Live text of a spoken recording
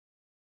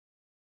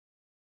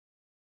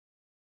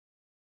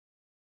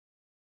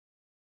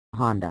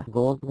Honda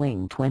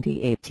Goldwing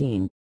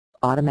 2018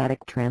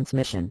 Automatic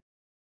Transmission.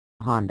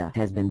 Honda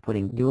has been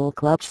putting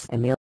dual-clutch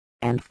semi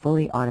and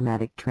fully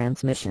automatic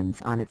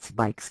transmissions on its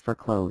bikes for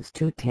close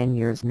to 10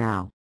 years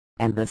now,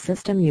 and the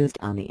system used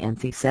on the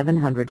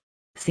NC700,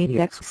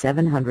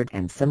 CDX700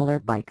 and similar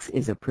bikes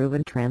is a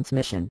proven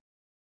transmission.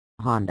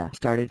 Honda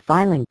started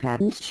filing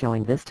patents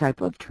showing this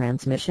type of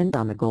transmission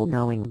on the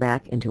Goldwing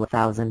back in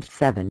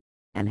 2007,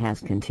 and has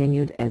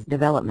continued as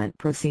development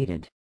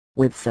proceeded,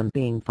 with some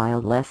being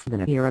filed less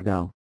than a year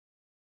ago.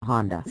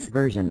 Honda's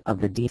version of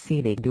the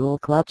DCT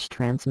dual-clutch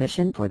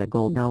transmission for the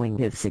Goldwing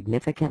is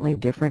significantly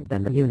different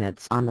than the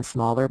units on the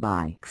smaller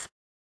bikes.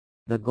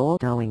 The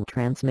Goldwing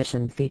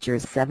transmission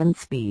features 7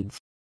 speeds,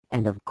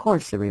 and of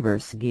course a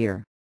reverse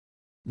gear.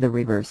 The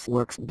reverse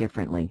works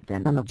differently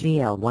than on the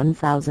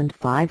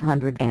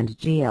GL1500 and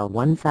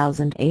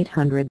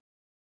GL1800.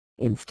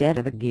 Instead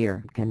of a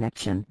gear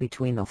connection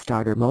between the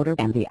starter motor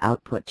and the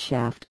output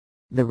shaft,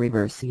 the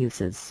reverse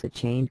uses the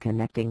chain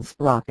connecting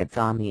sprockets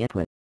on the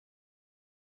input.